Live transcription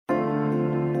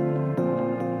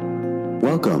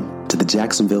Welcome to the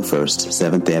Jacksonville First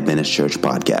Seventh-day Adventist Church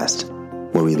podcast,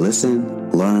 where we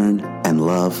listen, learn, and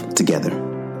love together.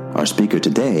 Our speaker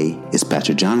today is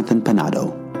Pastor Jonathan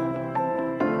Panado.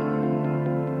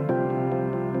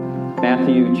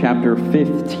 Matthew chapter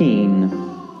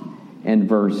 15 and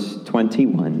verse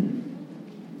 21.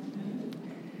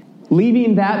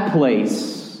 Leaving that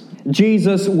place,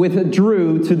 Jesus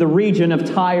withdrew to the region of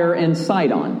Tyre and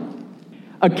Sidon.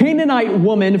 A Canaanite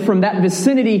woman from that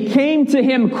vicinity came to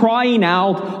him crying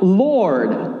out,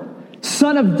 "Lord,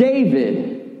 Son of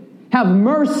David, have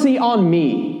mercy on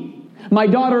me. My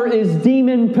daughter is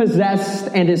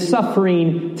demon-possessed and is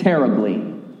suffering terribly."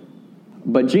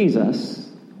 But Jesus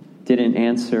didn't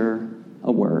answer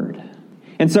a word.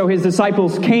 And so his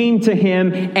disciples came to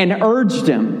him and urged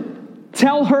him,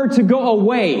 "Tell her to go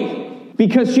away,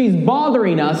 because she's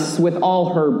bothering us with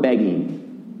all her begging."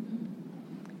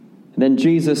 Then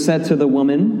Jesus said to the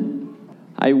woman,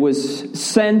 "I was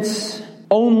sent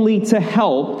only to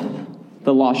help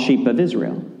the lost sheep of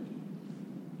Israel."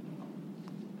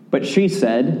 But she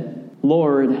said,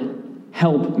 "Lord,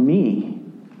 help me."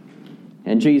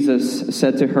 And Jesus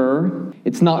said to her,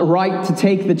 "It's not right to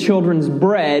take the children's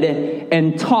bread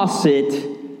and toss it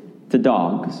to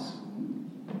dogs."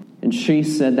 And she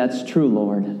said, "That's true,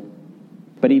 Lord.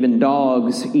 But even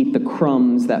dogs eat the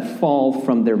crumbs that fall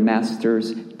from their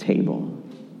master's table."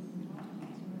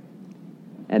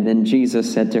 And then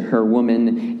Jesus said to her,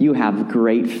 "Woman, you have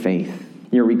great faith.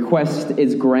 Your request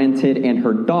is granted," and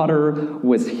her daughter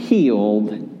was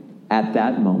healed at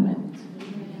that moment.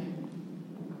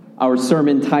 Our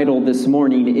sermon title this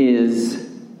morning is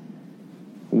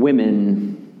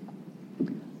 "Women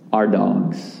Are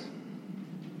Dogs."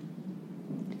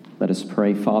 Let us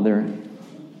pray. Father,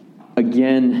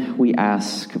 again we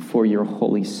ask for your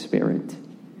Holy Spirit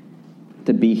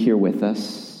to be here with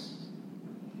us.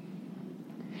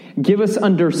 Give us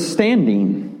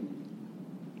understanding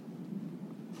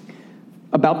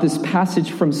about this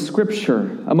passage from Scripture,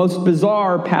 a most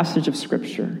bizarre passage of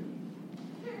Scripture.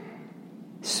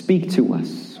 Speak to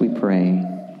us, we pray.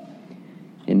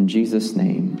 In Jesus'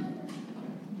 name,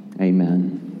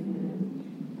 amen.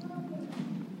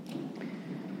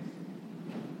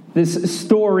 This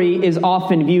story is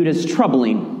often viewed as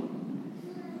troubling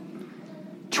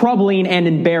and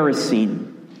embarrassing.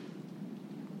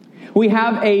 We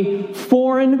have a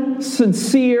foreign,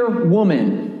 sincere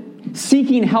woman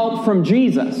seeking help from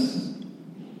Jesus.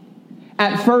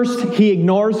 At first, he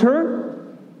ignores her.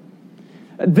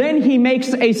 Then he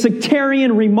makes a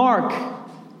sectarian remark.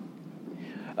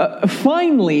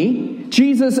 Finally,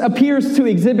 Jesus appears to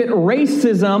exhibit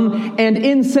racism and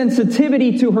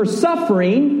insensitivity to her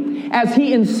suffering as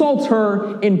he insults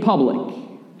her in public.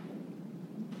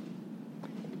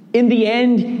 In the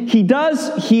end, he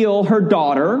does heal her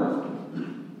daughter,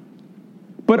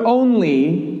 but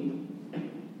only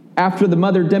after the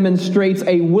mother demonstrates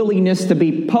a willingness to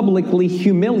be publicly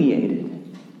humiliated.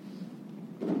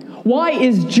 Why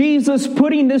is Jesus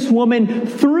putting this woman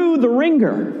through the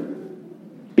ringer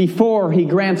before he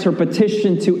grants her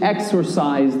petition to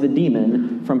exorcise the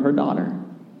demon from her daughter?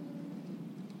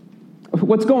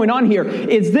 What's going on here?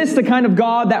 Is this the kind of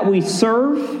God that we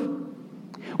serve?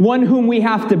 One whom we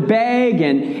have to beg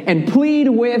and plead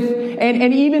with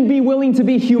and even be willing to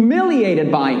be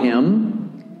humiliated by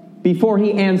him before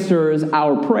he answers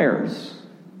our prayers?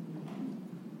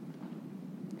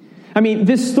 I mean,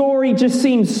 this story just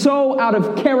seems so out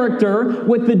of character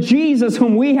with the Jesus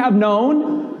whom we have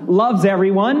known, loves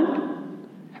everyone,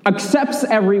 accepts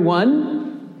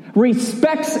everyone,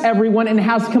 respects everyone, and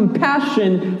has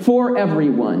compassion for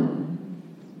everyone.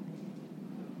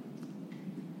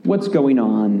 What's going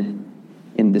on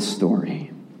in this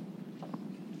story?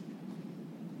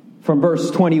 From verse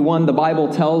 21, the Bible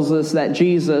tells us that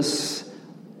Jesus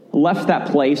left that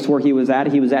place where he was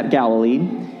at Galilee,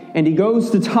 and he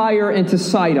goes to Tyre and to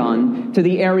Sidon, to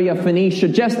the area of Phoenicia,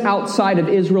 just outside of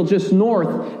Israel, just north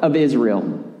of Israel.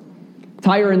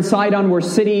 Tyre and Sidon were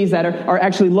cities that are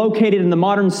actually located in the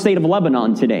modern state of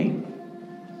Lebanon today.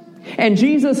 And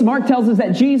Mark tells us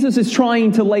that Jesus is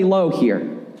trying to lay low here.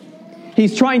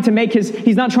 He's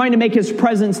not trying to make his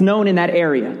presence known in that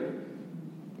area.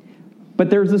 But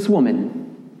there's this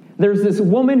woman. There's this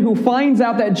woman who finds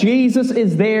out that Jesus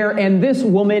is there, and this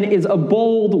woman is a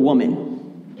bold woman.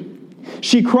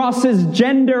 She crosses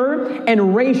gender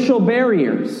and racial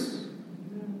barriers.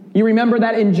 You remember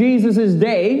that in Jesus'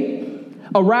 day,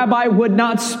 a rabbi would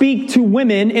not speak to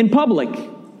women in public.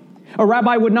 A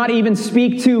rabbi would not even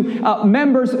speak to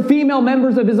female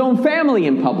members of his own family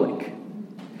in public.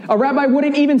 A rabbi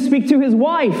wouldn't even speak to his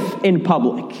wife in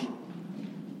public.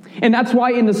 And that's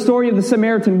why in the story of the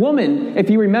Samaritan woman, if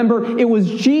you remember, it was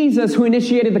Jesus who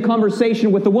initiated the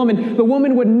conversation with the woman. The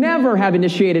woman would never have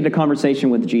initiated a conversation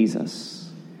with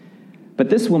Jesus. But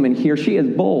this woman here, she is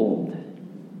bold.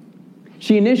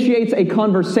 She initiates a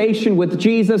conversation with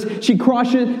Jesus. She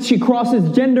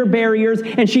crosses gender barriers,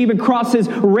 and she even crosses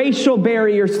racial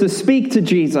barriers to speak to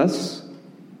Jesus.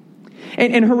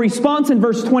 And her response in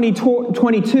verse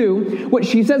 22, what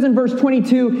she says in verse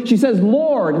 22, she says,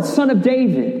 "Lord, Son of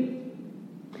David."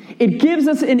 It gives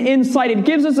us an insight, it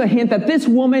gives us a hint that this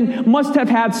woman must have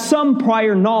had some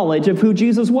prior knowledge of who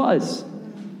Jesus was.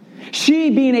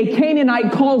 She, being a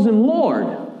Canaanite, calls him Lord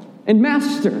and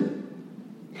Master.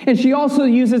 And she also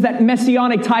uses that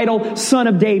messianic title, Son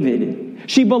of David.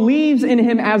 She believes in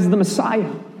him as the Messiah.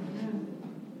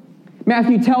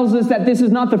 Matthew tells us that this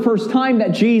is not the first time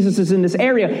that Jesus is in this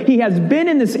area. He has been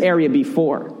in this area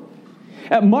before.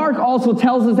 Mark also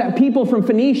tells us that people from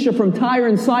Phoenicia, from Tyre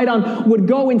and Sidon, would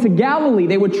go into Galilee.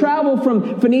 They would travel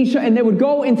from Phoenicia and they would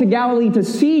go into Galilee to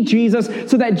see Jesus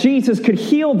so that Jesus could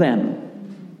heal them.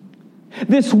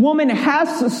 This woman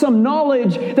has some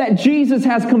knowledge that Jesus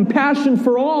has compassion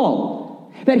for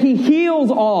all, that he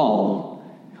heals all,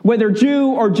 whether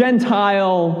Jew or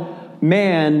Gentile,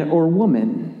 man or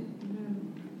woman.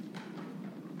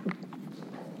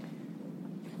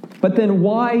 But then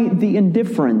why the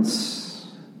indifference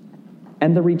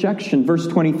and the rejection? Verse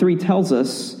 23 tells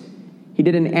us he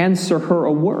didn't answer her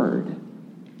a word.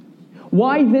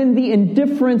 Why then the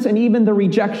indifference and even the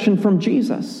rejection from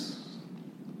Jesus?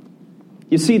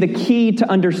 You see, the key to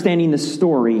understanding the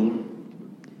story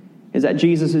is that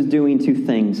Jesus is doing two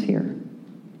things here.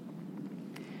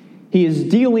 He is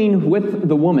dealing with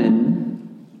the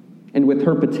woman and with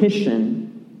her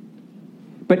petition,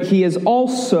 but he is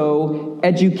also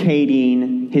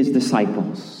educating his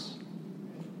disciples.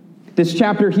 This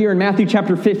chapter here in Matthew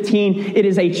chapter 15, it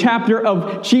is a chapter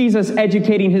of Jesus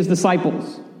educating his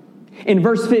disciples. In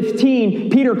verse 15,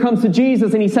 Peter comes to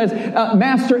Jesus and he says,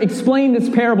 Master, explain this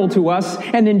parable to us.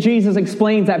 And then Jesus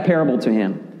explains that parable to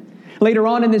him. Later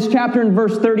on in this chapter, in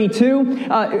verse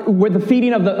 32, with the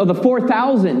feeding of the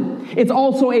 4,000, it's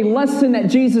also a lesson that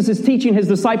Jesus is teaching his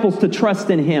disciples to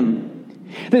trust in him.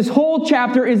 This whole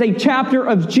chapter is a chapter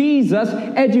of Jesus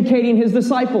educating his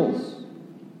disciples.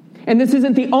 And this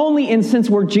isn't the only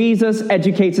instance where Jesus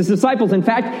educates his disciples. In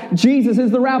fact, Jesus is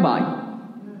the rabbi.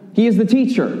 He is the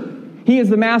teacher. He is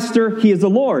the master. He is the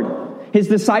Lord. His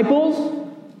disciples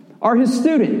are his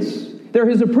students. They're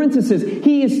his apprentices.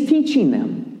 He is teaching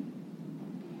them.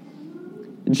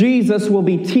 Jesus will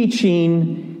be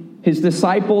teaching his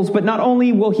disciples, but not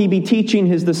only will he be teaching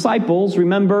his disciples,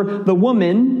 remember, the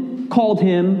woman called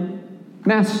him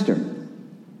Master.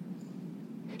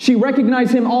 She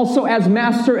recognized him also as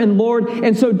Master and Lord,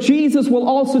 and so Jesus will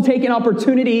also take an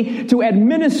opportunity to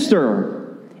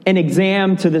administer an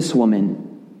exam to this woman.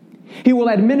 He will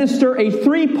administer a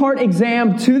 3-part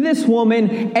exam to this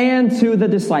woman and to the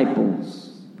disciples.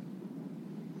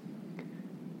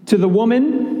 To the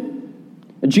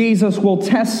woman, Jesus will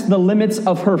test the limits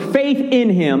of her faith in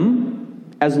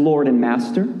him as Lord and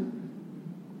Master.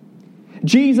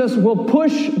 Jesus will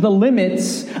push the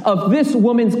limits of this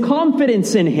woman's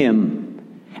confidence in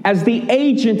him as the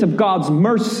agent of God's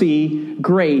mercy,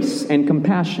 grace, and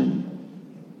compassion.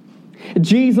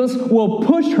 Jesus will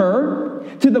push her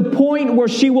to the point where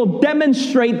she will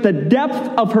demonstrate the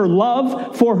depth of her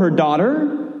love for her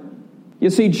daughter.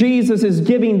 You see, Jesus is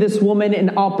giving this woman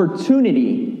an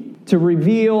opportunity to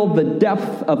reveal the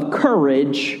depth of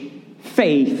courage,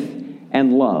 faith,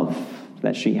 and love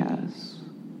that she has.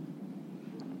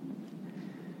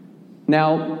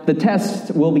 Now, the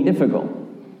test will be difficult.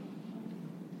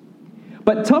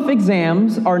 But tough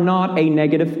exams are not a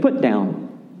negative put-down.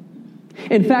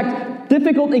 In fact,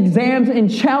 difficult exams and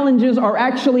challenges are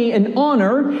actually an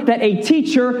honor that a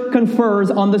teacher confers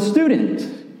on the student.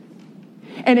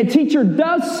 And a teacher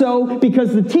does so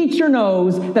because the teacher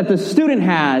knows that the student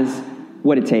has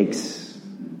what it takes.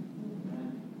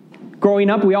 Growing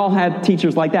up, we all had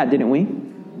teachers like that, didn't we?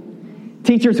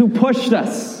 Teachers who pushed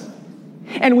us.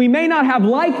 And we may not have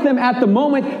liked them at the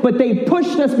moment, but they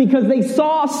pushed us because they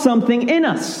saw something in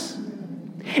us.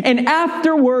 And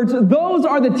afterwards, those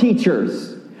are the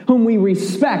teachers whom we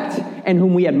respect and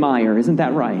whom we admire. Isn't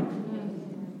that right?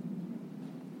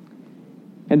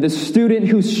 And the student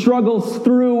who struggles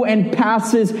through and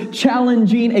passes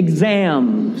challenging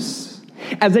exams,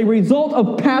 as a result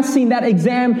of passing that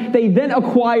exam, they then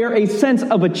acquire a sense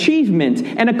of achievement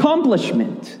and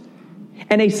accomplishment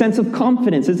and a sense of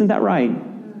confidence. Isn't that right?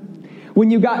 When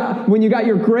you got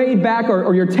your grade back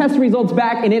or your test results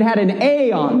back and it had an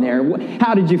A on there,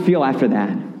 how did you feel after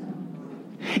that?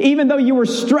 Even though you were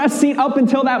stressing up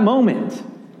until that moment,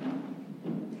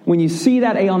 when you see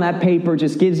that A on that paper, it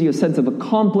just gives you a sense of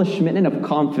accomplishment and of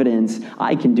confidence.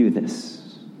 I can do this.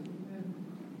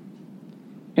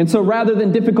 And so rather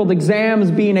than difficult exams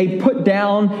being a put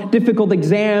down, difficult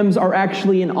exams are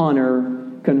actually an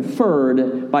honor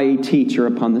conferred by a teacher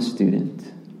upon the student.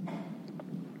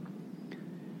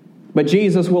 But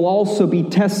Jesus will also be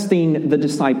testing the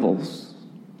disciples.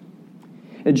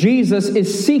 Jesus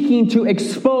is seeking to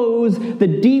expose the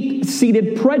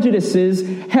deep-seated prejudices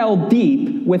held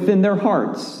deep within their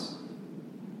hearts.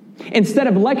 Instead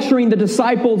of lecturing the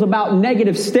disciples about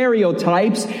negative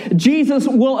stereotypes, Jesus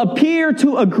will appear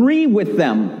to agree with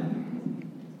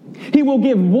them. He will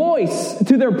give voice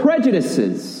to their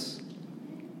prejudices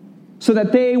so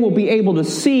that they will be able to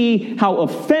see how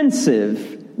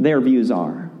offensive their views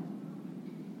are.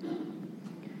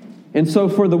 And so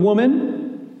for the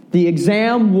woman, the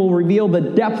exam will reveal the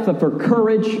depth of her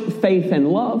courage, faith, and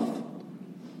love.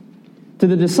 To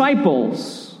the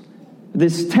disciples,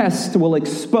 this test will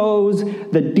expose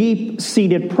the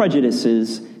deep-seated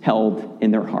prejudices held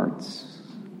in their hearts.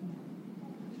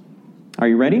 Are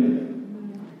you ready?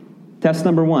 Test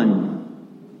number one.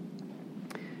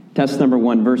 Test number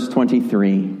one, verse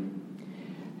 23.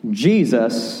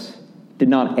 Jesus did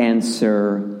not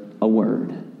answer a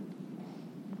word.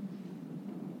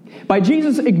 By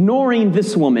Jesus ignoring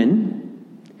this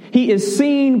woman, he is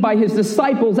seen by his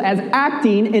disciples as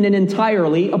acting in an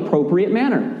entirely appropriate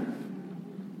manner.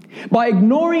 By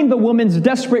ignoring the woman's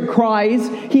desperate cries,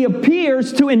 he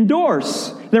appears to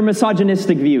endorse their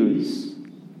misogynistic views.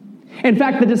 In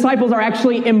fact, the disciples are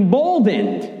actually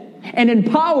emboldened and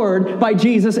empowered by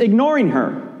Jesus ignoring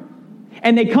her.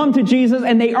 And they come to Jesus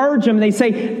and they urge him, they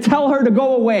say, tell her to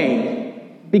go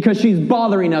away because she's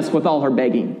bothering us with all her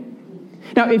begging.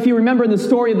 Now, if you remember the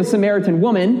story of the Samaritan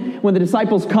woman, when the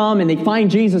disciples come and they find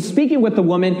Jesus speaking with the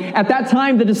woman, at that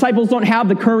time the disciples don't have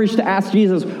the courage to ask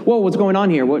Jesus, whoa, what's going on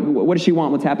here? What does she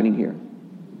want? What's happening here?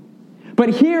 But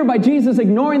here, by Jesus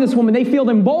ignoring this woman, they feel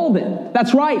emboldened.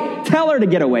 That's right. Tell her to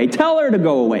get away. Tell her to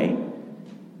go away.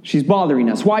 She's bothering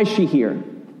us. Why is she here?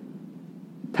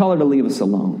 Tell her to leave us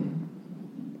alone.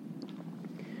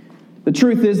 The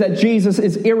truth is that Jesus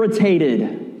is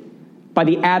irritated by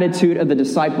the attitude of the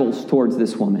disciples towards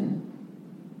this woman.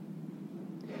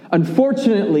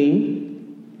 Unfortunately,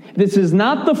 this is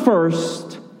not the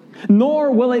first,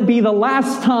 nor will it be the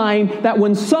last time that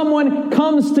when someone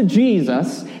comes to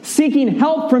Jesus, seeking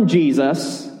help from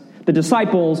Jesus, the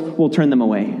disciples will turn them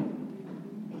away.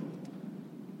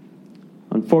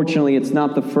 Unfortunately, it's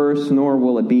not the first, nor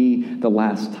will it be the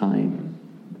last time.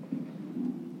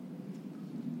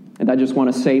 And I just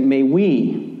want to say, may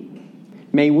we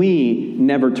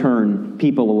never turn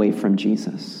people away from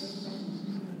Jesus.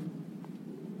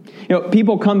 You know,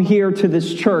 people come here to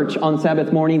this church on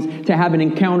Sabbath mornings to have an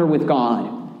encounter with God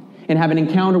and have an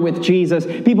encounter with Jesus.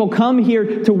 People come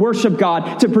here to worship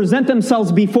God, to present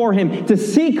themselves before Him, to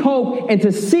seek hope and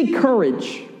to seek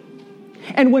courage.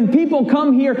 And when people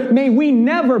come here, may we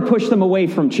never push them away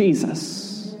from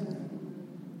Jesus.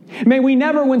 May we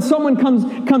never, when someone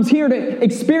comes here to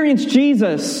experience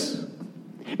Jesus,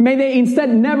 may they instead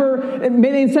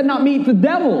not meet the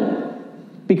devil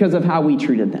because of how we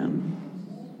treated them.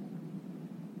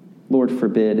 Lord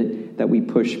forbid that we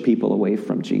push people away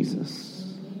from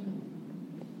Jesus.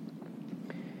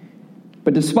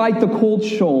 But despite the cold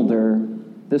shoulder,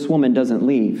 this woman doesn't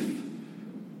leave.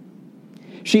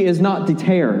 She is not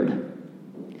deterred.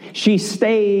 She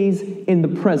stays in the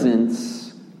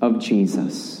presence of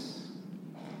Jesus.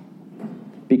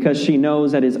 Because she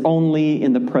knows that it's only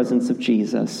in the presence of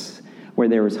Jesus where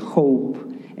there is hope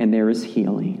and there is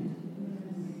healing.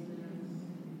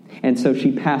 And so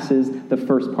she passes the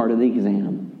first part of the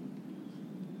exam,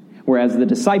 whereas the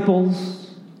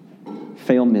disciples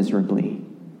fail miserably.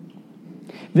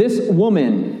 This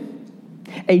woman,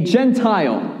 a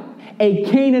Gentile, a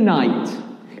Canaanite,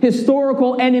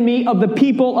 historical enemy of the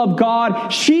people of God,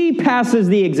 she passes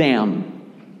the exam.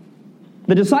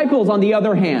 The disciples, on the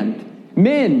other hand,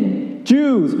 men,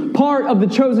 Jews, part of the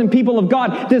chosen people of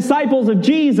God, disciples of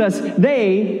Jesus,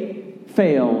 they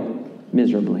fail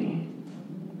miserably.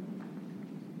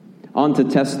 On to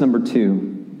test number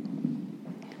 2,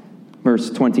 verse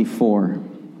 24.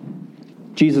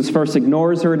 Jesus first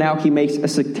ignores her. Now he makes a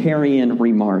sectarian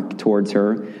remark towards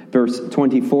her. Verse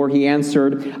 24, he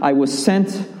answered, I was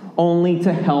sent only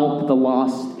to help the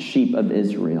lost sheep of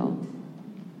Israel.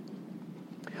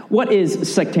 What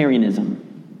is sectarianism?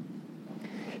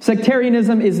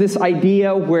 Sectarianism is this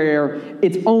idea where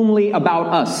it's only about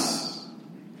us.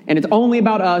 And it's only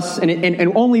about us, and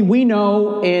only we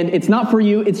know, and it's not for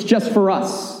you, it's just for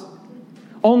us.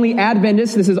 Only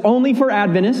Adventists, this is only for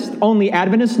Adventists. Only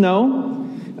Adventists know.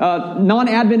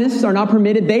 Non-Adventists are not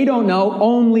permitted. They don't know.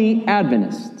 Only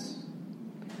Adventists.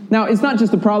 Now, it's not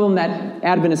just a problem that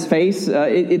Adventists face.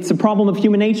 It's a problem of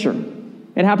human nature.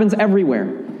 It happens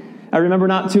everywhere. I remember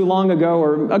not too long ago,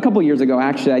 or a couple years ago,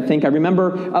 actually, I think. I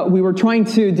remember we were trying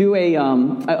to do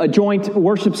a joint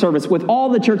worship service with all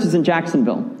the churches in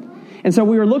Jacksonville. And so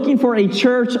we were looking for a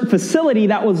church facility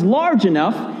that was large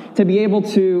enough to be able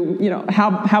to,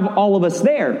 have all of us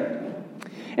there.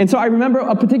 And so I remember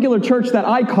a particular church that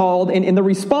I called, and the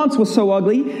response was so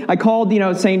ugly. I called,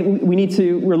 saying,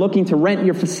 we're looking to rent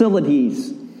your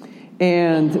facilities.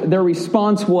 And their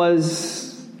response was,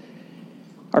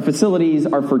 our facilities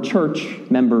are for church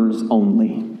members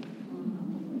only.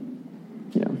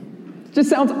 It just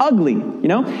sounds ugly,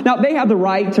 Now, they have the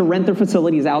right to rent their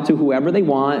facilities out to whoever they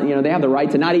want. They have the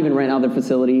right to not even rent out their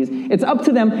facilities. It's up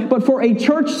to them. But for a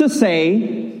church to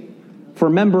say, for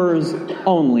members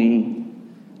only,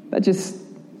 that just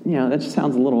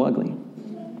sounds a little ugly.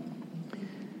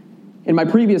 In my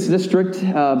previous district,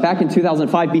 back in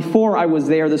 2005, before I was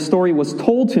there, the story was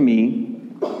told to me.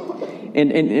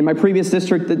 In my previous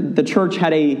district, the church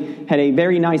had a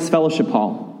very nice fellowship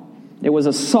hall. It was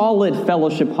a solid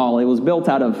fellowship hall. It was built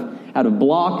out of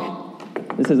block.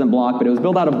 This isn't block, but it was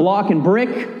built out of block and brick.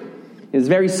 It was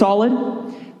very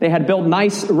solid. They had built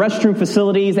nice restroom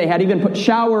facilities. They had even put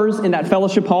showers in that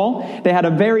fellowship hall. They had a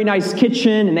very nice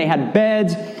kitchen, and they had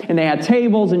beds, and they had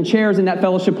tables and chairs in that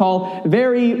fellowship hall.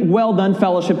 Very well done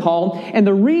fellowship hall. And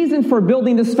the reason for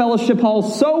building this fellowship hall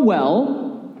so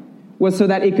well was so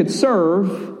that it could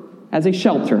serve as a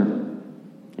shelter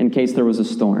in case there was a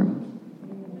storm.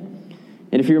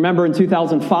 And if you remember in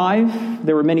 2005,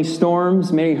 there were many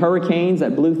storms, many hurricanes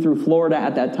that blew through Florida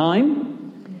at that time.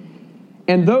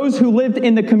 And those who lived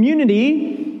in the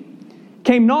community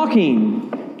came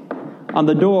knocking on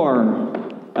the door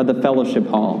of the fellowship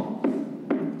hall.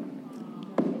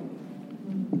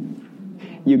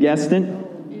 You guessed it.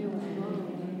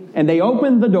 And they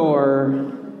opened the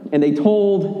door and they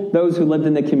told those who lived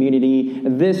in the community,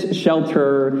 this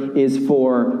shelter is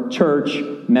for church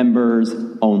members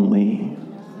only.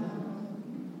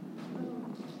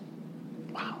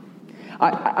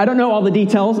 I don't know all the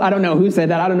details. I don't know who said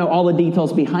that. I don't know all the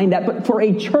details behind that. But for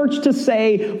a church to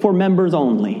say for members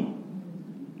only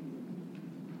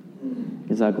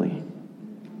is ugly.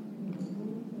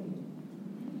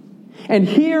 And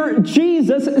here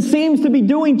Jesus seems to be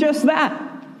doing just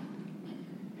that.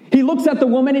 He looks at the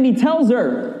woman and he tells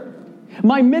her,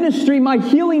 my ministry, my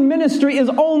healing ministry is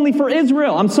only for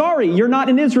Israel. I'm sorry, you're not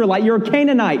an Israelite. You're a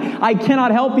Canaanite. I cannot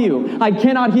help you. I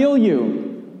cannot heal you.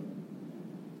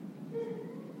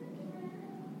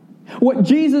 What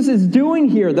Jesus is doing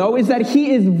here, though, is that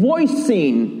he is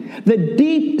voicing the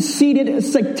deep-seated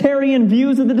sectarian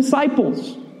views of the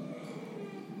disciples.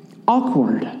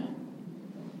 Awkward. Can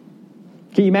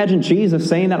you imagine Jesus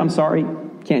saying that? I'm sorry,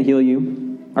 can't heal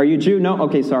you. Are you a Jew? No?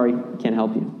 Okay, sorry, can't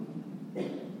help you.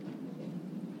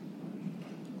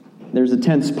 There's a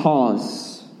tense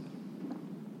pause.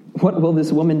 What will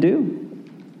this woman do?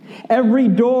 Every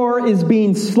door is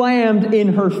being slammed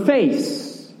in her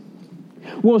face.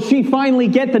 Will she finally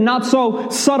get the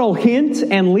not-so-subtle hint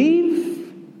and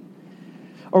leave?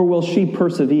 Or will she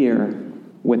persevere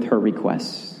with her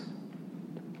requests?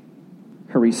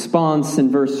 Her response in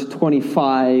verse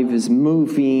 25 is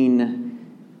moving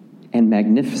and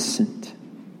magnificent.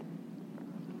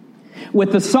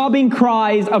 With the sobbing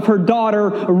cries of her daughter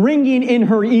ringing in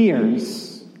her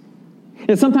ears.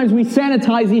 And sometimes we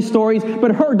sanitize these stories,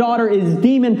 but her daughter is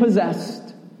demon-possessed.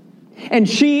 And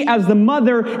she, as the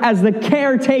mother, as the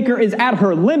caretaker, is at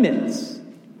her limits.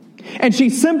 And she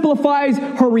simplifies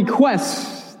her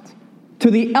request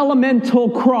to the elemental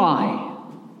cry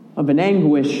of an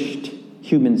anguished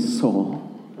human soul.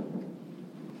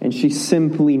 And she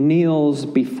simply kneels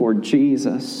before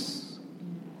Jesus.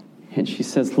 And she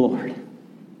says, Lord,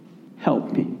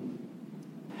 help me.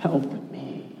 Help me.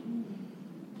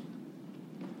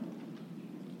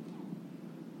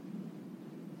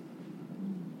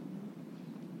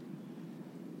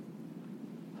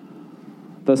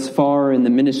 Thus far in the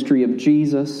ministry of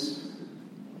Jesus,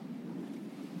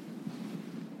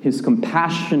 his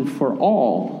compassion for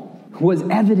all was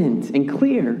evident and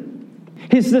clear.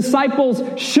 His disciples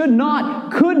could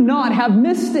not have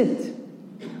missed it.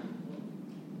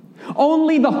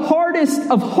 Only the hardest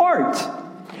of heart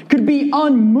could be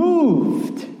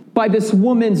unmoved by this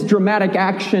woman's dramatic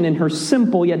action and her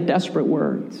simple yet desperate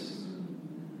words.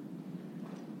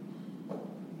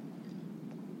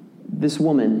 This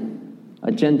woman,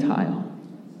 a Gentile,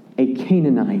 a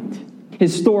Canaanite,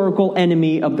 historical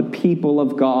enemy of the people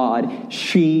of God,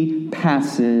 she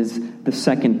passes the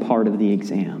second part of the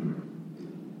exam.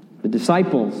 The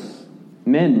disciples,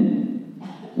 men,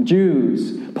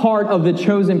 Jews, part of the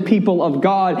chosen people of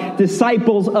God,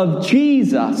 disciples of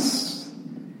Jesus,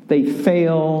 they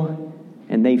fail,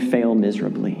 and they fail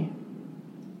miserably.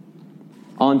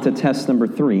 On to test number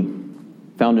 3,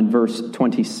 found in verse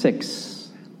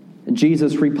 26.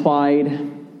 Jesus replied,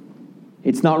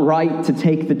 "It's not right to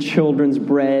take the children's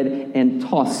bread and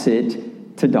toss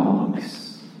it to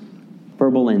dogs."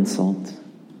 Verbal insult.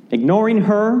 Ignoring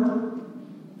her,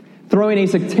 throwing a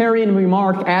sectarian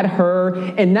remark at her,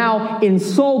 and now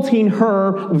insulting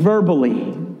her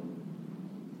verbally.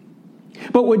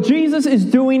 But what Jesus is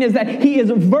doing is that he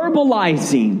is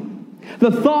verbalizing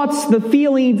the thoughts, the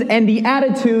feelings, and the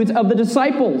attitudes of the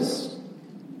disciples.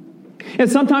 And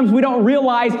sometimes we don't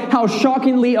realize how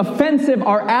shockingly offensive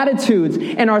our attitudes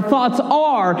and our thoughts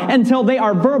are until they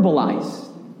are verbalized.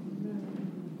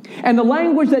 And the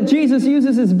language that Jesus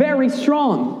uses is very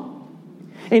strong.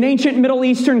 In ancient Middle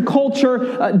Eastern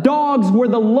culture, dogs were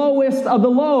the lowest of the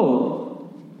low.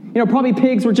 Probably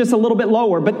pigs were just a little bit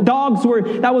lower, but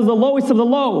that was the lowest of the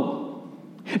low.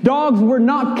 Dogs were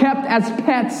not kept as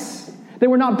pets. They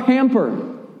were not pampered.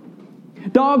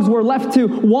 Dogs were left to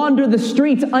wander the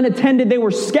streets unattended. They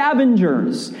were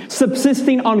scavengers,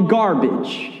 subsisting on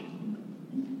garbage.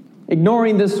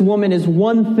 Ignoring this woman is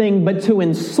one thing, but to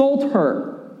insult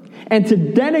her and to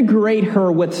denigrate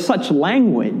her with such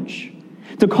language,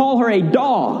 to call her a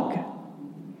dog,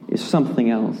 is something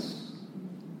else.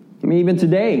 Even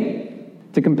today,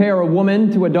 to compare a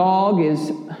woman to a dog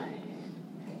is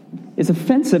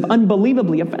offensive,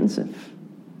 unbelievably offensive.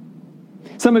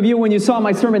 Some of you, when you saw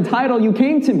my sermon title, you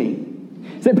came to me.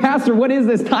 Said, "Pastor, what is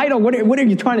this title? What are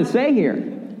you trying to say here?"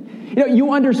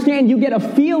 You understand, you get a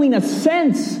feeling, a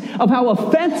sense of how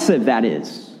offensive that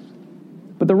is.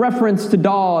 But the reference to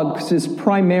dogs is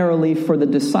primarily for the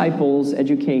disciples'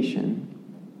 education.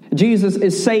 Jesus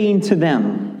is saying to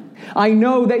them, "I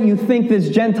know that you think this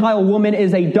Gentile woman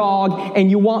is a dog and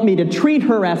you want me to treat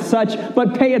her as such,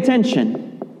 but pay attention.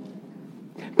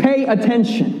 Pay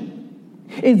attention.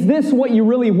 Is this what you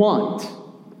really want?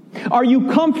 Are you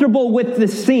comfortable with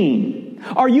this scene?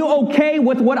 Are you okay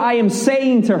with what I am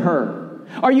saying to her?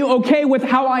 Are you okay with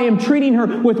how I am treating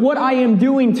her, with what I am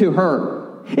doing to her?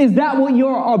 Is that what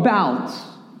you're about?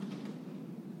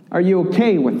 Are you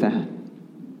okay with that?"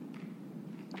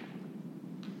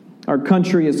 Our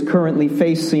country is currently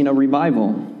facing a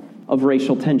revival of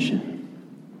racial tension.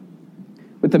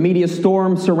 With the media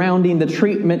storm surrounding the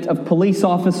treatment of police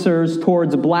officers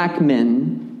towards black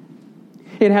men,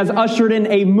 it has ushered in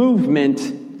a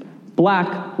movement,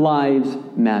 Black Lives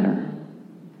Matter.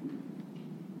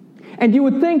 And you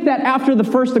would think that after the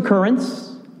first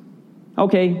occurrence,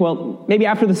 maybe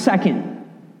after the second,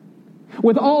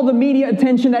 with all the media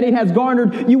attention that it has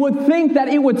garnered, you would think that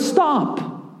it would stop.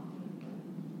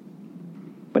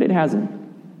 But it hasn't.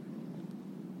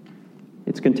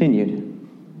 It's continued.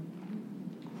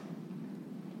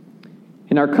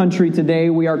 In our country today,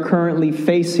 we are currently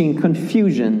facing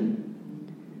confusion,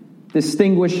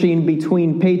 distinguishing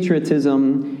between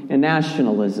patriotism and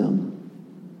nationalism,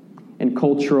 and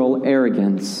cultural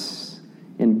arrogance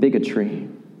and bigotry.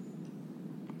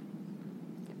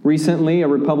 Recently, a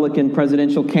Republican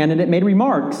presidential candidate made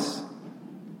remarks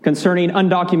concerning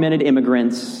undocumented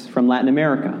immigrants from Latin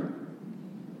America.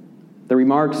 The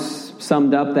remarks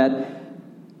summed up that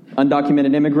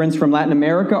undocumented immigrants from Latin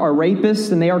America are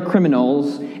rapists and they are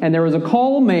criminals, and there was a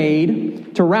call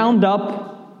made to round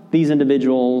up these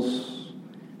individuals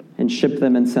and ship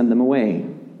them and send them away.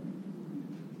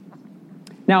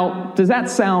 Now, does that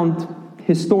sound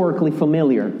historically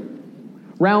familiar?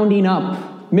 Rounding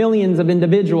up millions of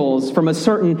individuals from a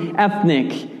certain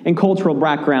ethnic and cultural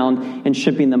background and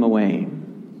shipping them away.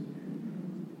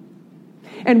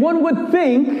 And one would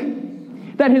think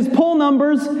that his poll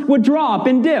numbers would drop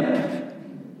and dip.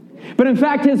 But in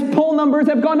fact, his poll numbers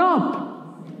have gone up.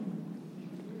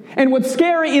 And what's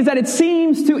scary is that it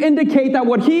seems to indicate that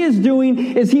what he is doing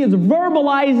is he is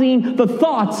verbalizing the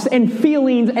thoughts and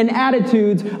feelings and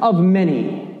attitudes of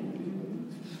many.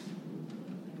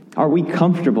 Are we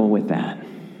comfortable with that?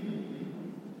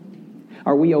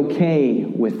 Are we okay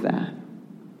with that?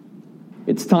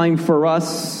 It's time for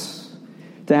us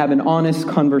to have an honest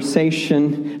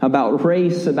conversation about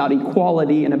race, about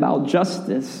equality, and about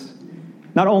justice,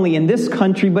 not only in this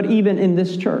country, but even in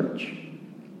this church.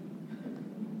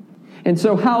 And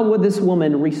so how would this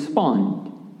woman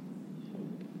respond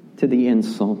to the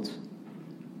insult?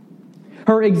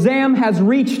 Her exam has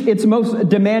reached its most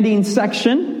demanding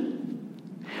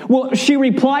section. Will she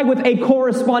reply with a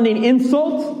corresponding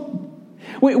insult,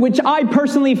 which I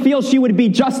personally feel she would be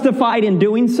justified in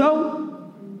doing so?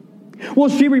 Will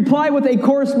she reply with a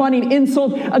corresponding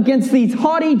insult against these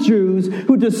haughty Jews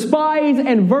who despise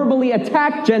and verbally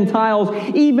attack Gentiles,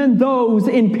 even those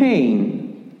in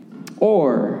pain?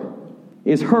 Or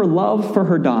is her love for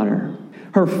her daughter,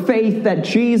 her faith that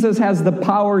Jesus has the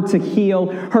power to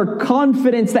heal, her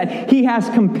confidence that he has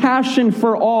compassion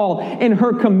for all, and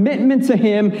her commitment to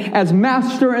him as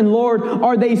Master and Lord,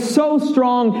 are they so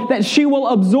strong that she will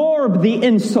absorb the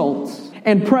insults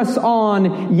and press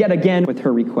on yet again with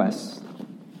her requests?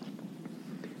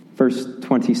 Verse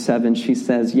 27, she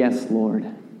says, "Yes, Lord,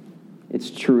 it's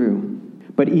true,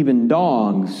 but even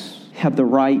dogs have the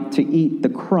right to eat the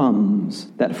crumbs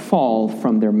that fall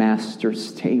from their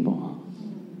master's table."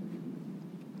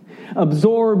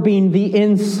 Absorbing the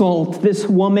insult, this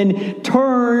woman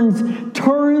turns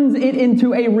it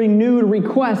into a renewed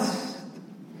request.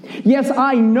 Yes,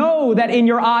 I know that in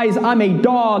your eyes I'm a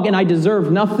dog and I deserve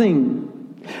nothing.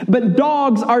 But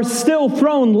dogs are still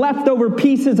thrown leftover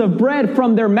pieces of bread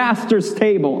from their master's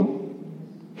table.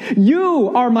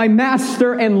 You are my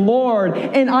master and Lord,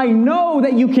 and I know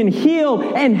that you can heal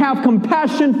and have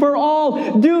compassion for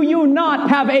all. Do you not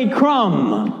have a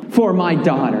crumb for my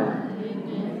daughter?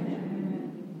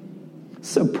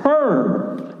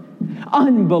 Superb.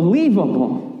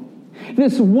 Unbelievable.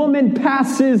 This woman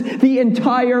passes the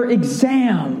entire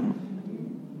exam.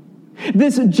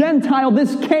 This Gentile,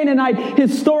 this Canaanite,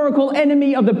 historical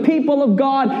enemy of the people of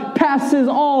God, passes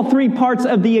all three parts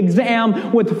of the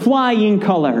exam with flying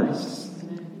colors.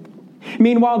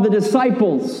 Meanwhile, the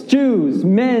disciples, Jews,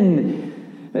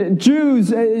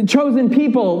 chosen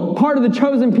people, part of the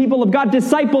chosen people of God,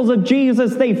 disciples of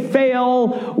Jesus, they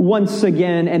fail once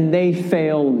again, and they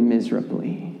fail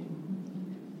miserably.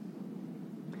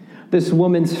 This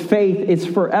woman's faith is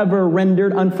forever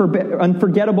rendered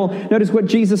unforgettable. Notice what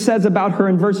Jesus says about her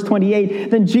in verse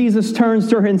 28. Then Jesus turns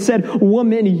to her and said,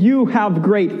 "Woman, you have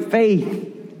great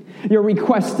faith. Your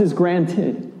request is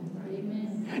granted."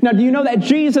 Amen. Now, do you know that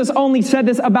Jesus only said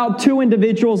this about two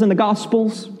individuals in the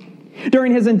Gospels?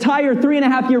 During his entire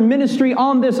 3.5-year ministry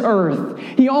on this earth,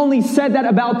 he only said that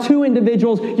about two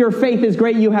individuals. Your faith is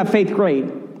great. You have faith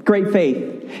great faith.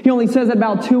 He only says it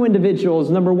about two individuals.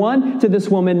 Number one, to this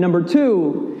woman. Number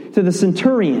two, to the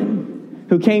centurion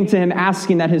who came to him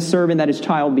asking that his servant, that his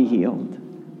child be healed.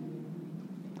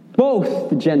 Both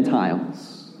the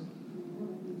Gentiles.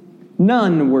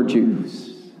 None were Jews.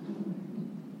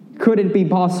 Could it be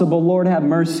possible, Lord have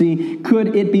mercy,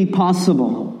 could it be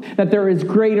possible that there is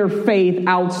greater faith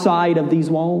outside of these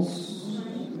walls?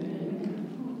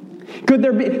 Could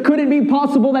it be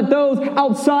possible that those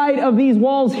outside of these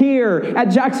walls here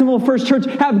at Jacksonville First Church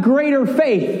have greater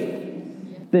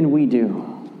faith than we do?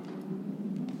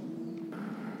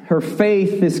 Her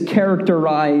faith is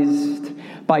characterized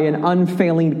by an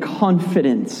unfailing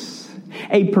confidence,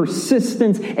 a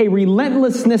persistence, a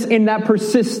relentlessness in that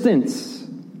persistence.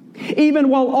 Even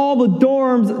while all the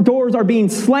doors are being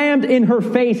slammed in her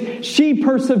face, she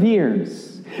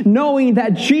perseveres, knowing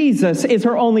that Jesus is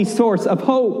her only source of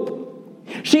hope.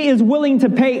 She is willing to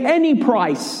pay any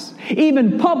price,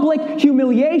 even public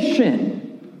humiliation,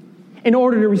 in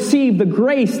order to receive the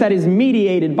grace that is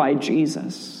mediated by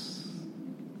Jesus.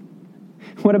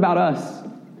 What about us?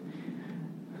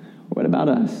 What about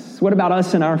us? What about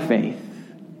us and our faith?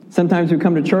 Sometimes we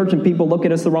come to church and people look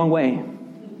at us the wrong way.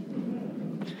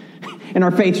 And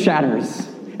our faith shatters,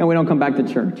 and we don't come back to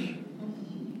church.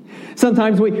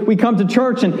 Sometimes we come to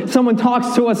church and someone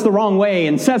talks to us the wrong way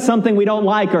and says something we don't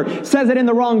like or says it in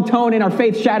the wrong tone, and our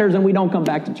faith shatters and we don't come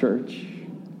back to church.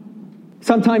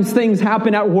 Sometimes things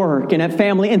happen at work and at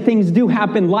family, and things do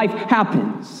happen. Life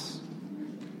happens.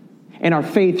 And our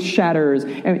faith shatters,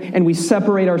 and we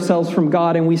separate ourselves from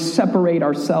God, and we separate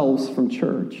ourselves from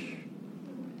church.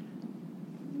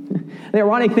 The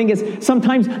ironic thing is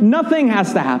sometimes nothing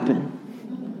has to happen.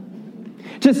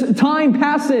 Just time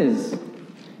passes.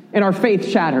 And our faith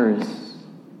shatters.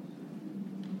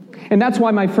 And that's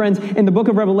why, my friends, in the book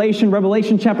of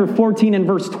Revelation chapter 14 and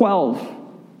verse 12,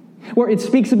 where it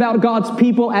speaks about God's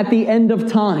people at the end of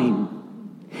time,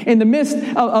 in the midst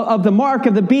of the mark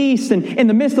of the beast and in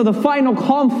the midst of the final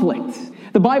conflict,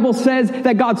 the Bible says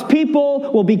that God's people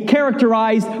will be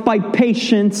characterized by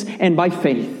patience and by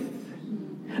faith.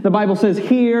 The Bible says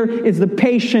here is the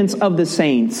patience of the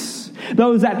saints.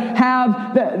 Those that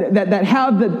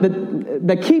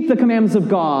keep the commandments of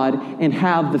God and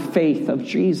have the faith of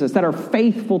Jesus, that are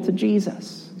faithful to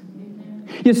Jesus.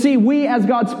 You see, we as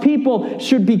God's people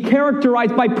should be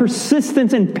characterized by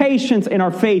persistence and patience in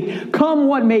our faith. Come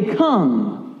what may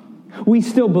come, We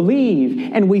still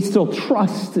believe and we still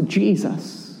trust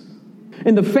Jesus.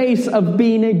 In the face of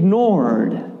being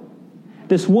ignored,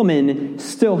 this woman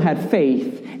still had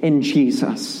faith in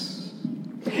Jesus.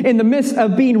 In the midst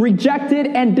of being rejected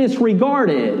and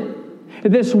disregarded,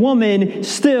 this woman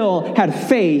still had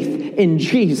faith in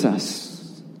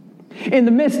Jesus. In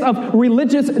the midst of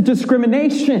religious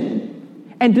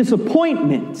discrimination and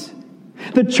disappointment,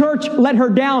 the church let her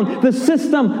down, the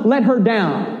system let her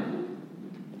down,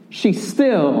 she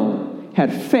still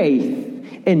had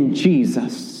faith in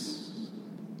Jesus.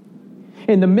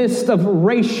 In the midst of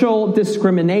racial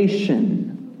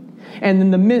discrimination and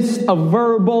in the midst of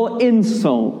verbal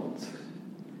insult,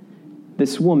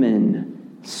 this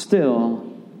woman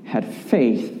still had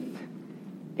faith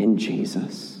in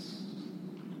Jesus.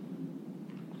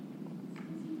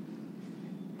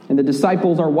 And the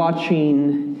disciples are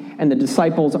watching, and the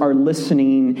disciples are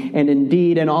listening, and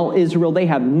indeed in all Israel they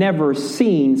have never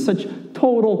seen such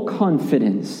total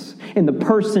confidence in the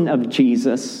person of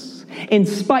Jesus, in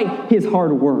spite his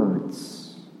hard words.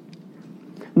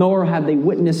 Nor have they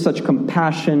witnessed such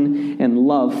compassion and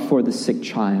love for the sick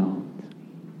child.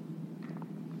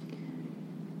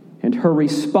 And her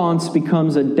response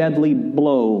becomes a deadly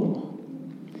blow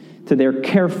to their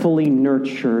carefully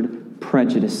nurtured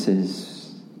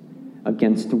prejudices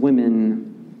against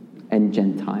women and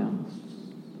Gentiles.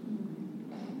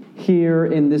 Here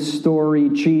in this story,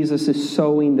 Jesus is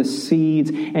sowing the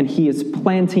seeds, and he is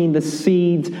planting the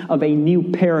seeds of a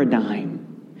new paradigm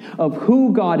of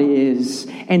who God is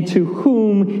and to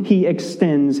whom he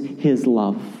extends his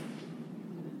love.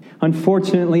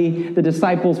 Unfortunately, the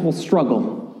disciples will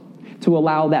struggle to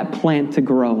allow that plant to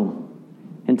grow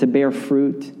and to bear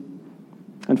fruit.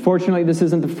 Unfortunately, this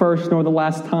isn't the first nor the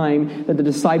last time that the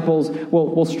disciples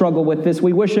will struggle with this.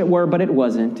 We wish it were, but it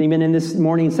wasn't. Even in this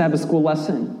morning Sabbath school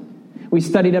lesson, we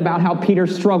studied about how Peter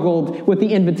struggled with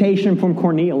the invitation from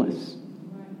Cornelius.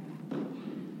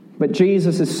 But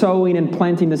Jesus is sowing and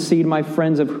planting the seed, my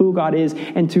friends, of who God is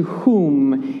and to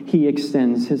whom he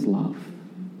extends his love.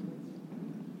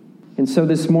 And so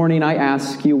this morning I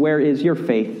ask you, where is your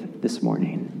faith this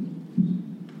morning?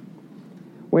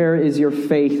 Where is your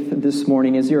faith this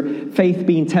morning? Is your faith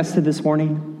being tested this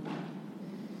morning?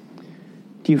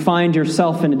 Do you find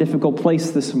yourself in a difficult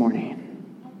place this morning?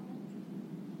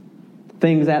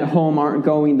 Things at home aren't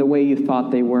going the way you thought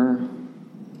they were.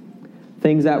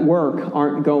 Things at work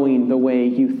aren't going the way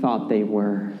you thought they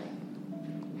were.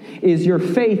 Is your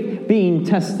faith being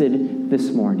tested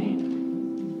this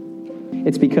morning?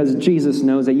 It's because Jesus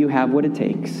knows that you have what it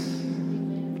takes.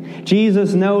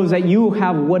 Jesus knows that you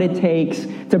have what it takes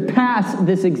to pass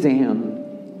this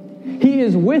exam. He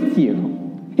is with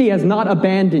you. He has not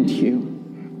abandoned you.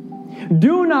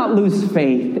 Do not lose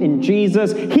faith in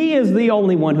Jesus. He is the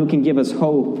only one who can give us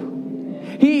hope.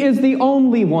 He is the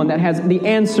only one that has the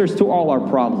answers to all our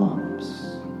problems.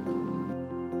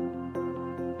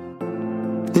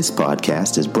 This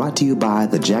podcast is brought to you by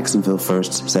the Jacksonville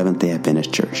First Seventh-day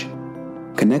Adventist Church.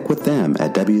 Connect with them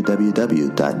at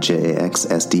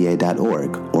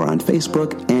www.jaxsda.org or on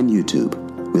Facebook and YouTube.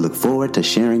 We look forward to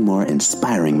sharing more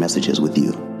inspiring messages with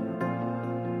you.